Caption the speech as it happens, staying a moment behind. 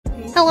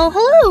Hello,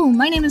 hello!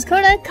 My name is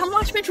Koda. Come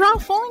watch me draw a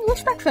full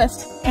English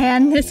breakfast.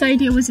 And this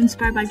idea was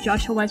inspired by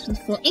Joshua Weissman's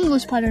full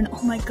English pattern.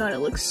 Oh my god, it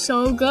looks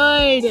so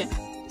good!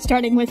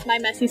 Starting with my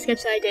messy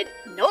skips I did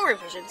no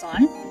revisions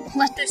on.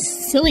 Let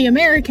this silly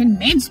American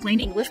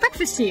mansplain English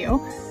breakfast to you.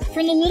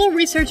 From the little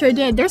research I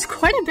did, there's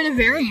quite a bit of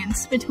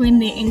variance between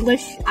the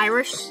English,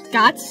 Irish,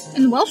 Scots,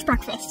 and Welsh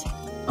breakfast.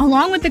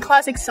 Along with the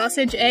classic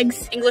sausage,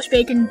 eggs, English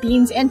bacon,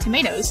 beans, and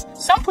tomatoes,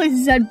 some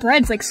places add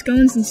breads like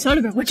scones and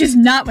soda bread, which is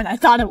not what I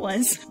thought it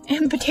was.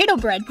 And potato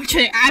bread, which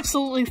I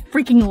absolutely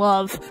freaking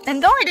love.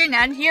 And though I didn't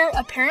add here,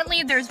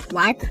 apparently there's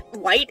black,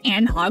 white,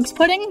 and hog's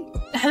pudding.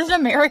 As an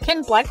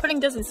American, black pudding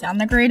doesn't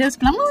sound the greatest,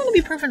 but I'm willing to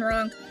be proven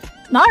wrong.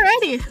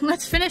 Alrighty,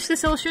 let's finish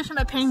this illustration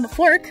by painting the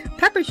fork,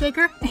 pepper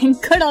shaker, and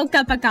good old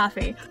cup of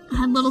coffee.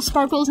 Add little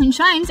sparkles and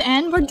shines,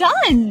 and we're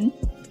done!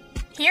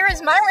 Here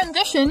is my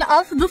rendition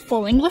of the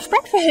full English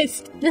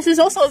breakfast. This is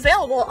also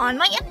available on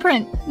my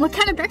imprint. What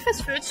kind of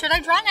breakfast food should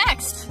I draw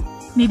next?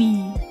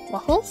 Maybe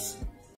waffles?